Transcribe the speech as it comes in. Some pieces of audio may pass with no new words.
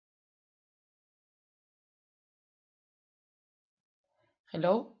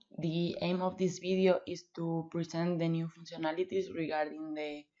Hello, the aim of this video is to present the new functionalities regarding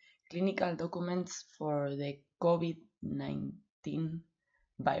the clinical documents for the COVID-19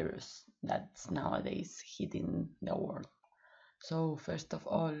 virus that's nowadays hitting the world. So first of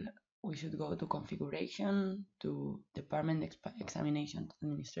all, we should go to configuration, to department examination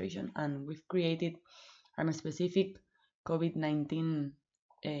administration, and we've created a specific COVID-19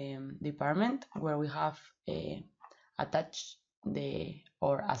 department where we have attached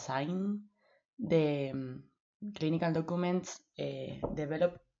or assign the clinical documents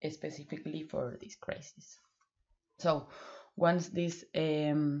developed specifically for this crisis. So once these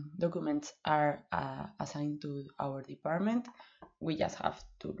documents are assigned to our department, we just have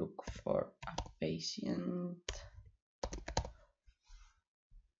to look for a patient,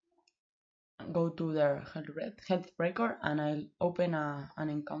 go to their health record, and I'll open an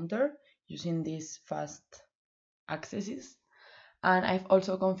encounter using these fast accesses. And I've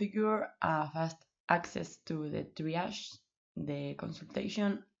also configured a fast access to the triage, the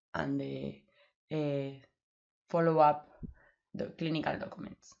consultation, and the follow-up the clinical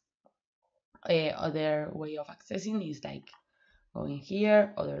documents. Other way of accessing is like going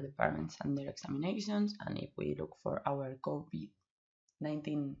here, other departments and their examinations, and if we look for our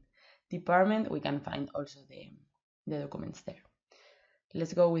COVID-19 department, we can find also the documents there.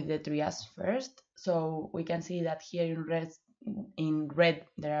 Let's go with the triage first. So we can see that here in red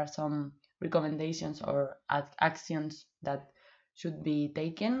there are some recommendations or actions that should be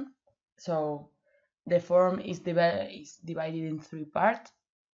taken. So the form is divided in three parts: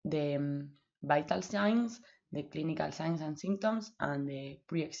 the vital signs, the clinical signs and symptoms, and the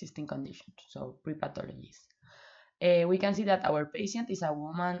pre-existing conditions, so pre-pathologies. We can see that our patient is a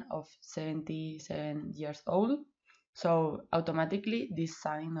woman of 77 years old, so automatically this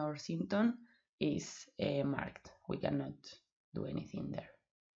sign or symptom is marked. We cannot do anything there.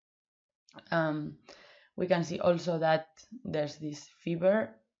 We can see also that there's this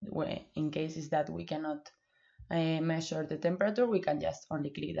fever. In cases that we cannot measure the temperature, we can just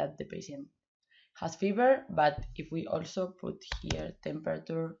only click that the patient has fever. But if we also put here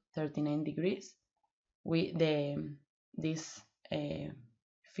temperature 39 degrees, this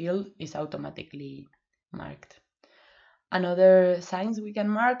field is automatically marked. Another signs we can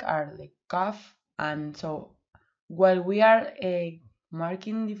mark are the cough, and so while we are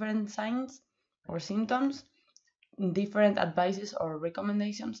marking different signs or symptoms, different advices or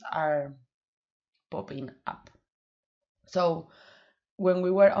recommendations are popping up. So when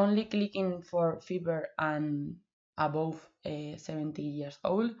we were only clicking for fever and above 70 years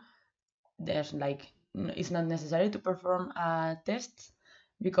old, there's it's not necessary to perform a test,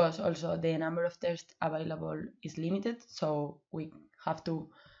 because also the number of tests available is limited, so we have to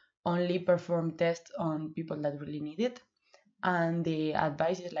only perform tests on people that really need it. And the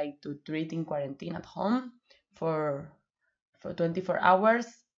advice is like to treat in quarantine at home for 24 hours.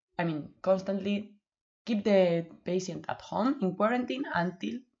 I mean, constantly keep the patient at home in quarantine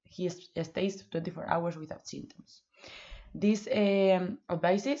until he stays 24 hours without symptoms. These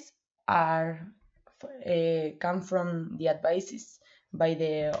advices come from the advices by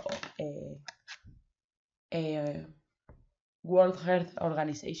the World Health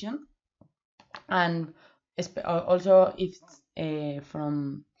Organization, and also it's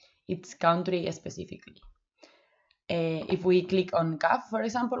from its country specifically. If we click on cough, for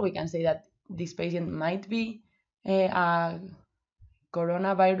example, we can say that this patient might be a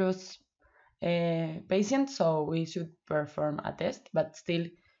coronavirus patient, so we should perform a test, but still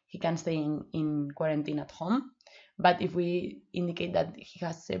he can stay in quarantine at home. But if we indicate that he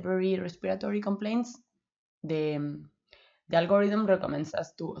has severe respiratory complaints, the algorithm recommends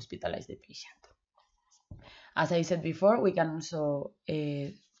us to hospitalize the patient. As I said before, we can also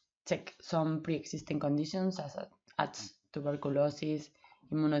check some pre-existing conditions as tuberculosis,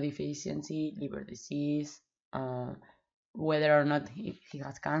 immunodeficiency, liver disease, whether or not he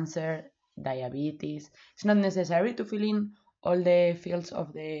has cancer, diabetes. It's not necessary to fill in all the fields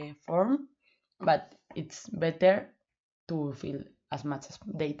of the form, but it's better to fill as much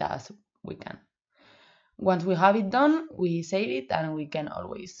data as we can. Once we have it done, we save it, and we can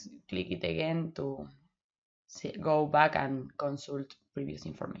always click it again to go back and consult previous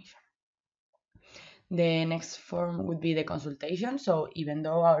information. The next form would be the consultation. So even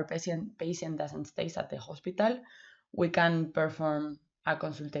though our patient doesn't stay at the hospital, we can perform a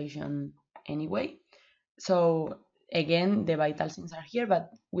consultation anyway. So again, the vital signs are here,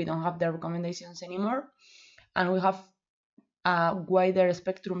 but we don't have the recommendations anymore, and we have a wider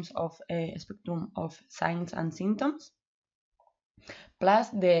spectrum of signs and symptoms, plus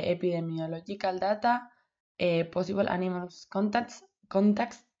the epidemiological data, possible animal contacts,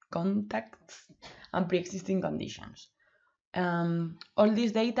 contacts and pre-existing conditions. All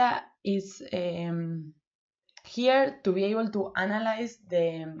this data is here to be able to analyze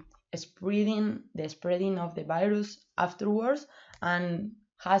the spreading of the virus afterwards, and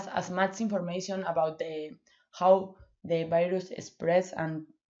has as much information about how the virus spreads and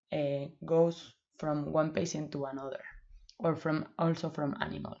goes from one patient to another, or also from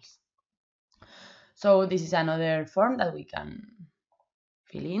animals. So this is another form that we can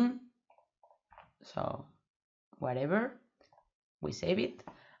fill in. So whatever, we save it,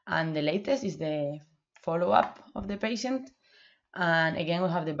 and the latest is the follow-up of the patient, and again we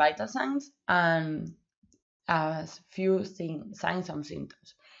have the vital signs and a few signs and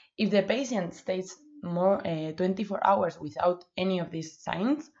symptoms. If the patient stays more 24 hours without any of these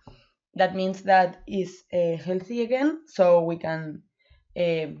signs, that means that is healthy again, so we can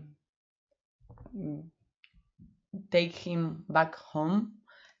take him back home,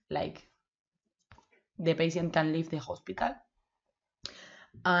 like the patient can leave the hospital,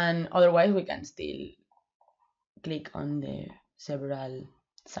 and otherwise we can still click on the several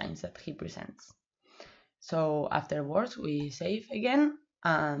signs that he presents. So afterwards we save again,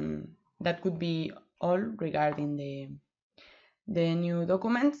 and that could be all regarding the new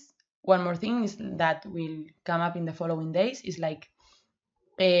documents. One more thing is that will come up in the following days is like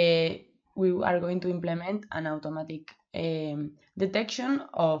we are going to implement an automatic detection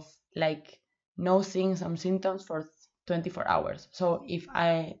of like no signs and symptoms for 24 hours. So if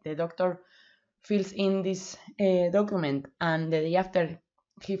the doctor fills in this document and the day after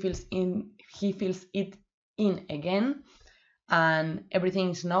he fills it in again and everything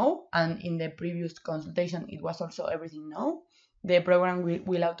is no, and in the previous consultation it was also everything no, the program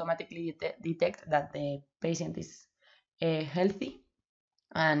will automatically detect that the patient is healthy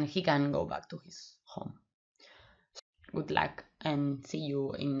and he can go back to his home. Good luck and see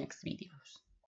you in next videos.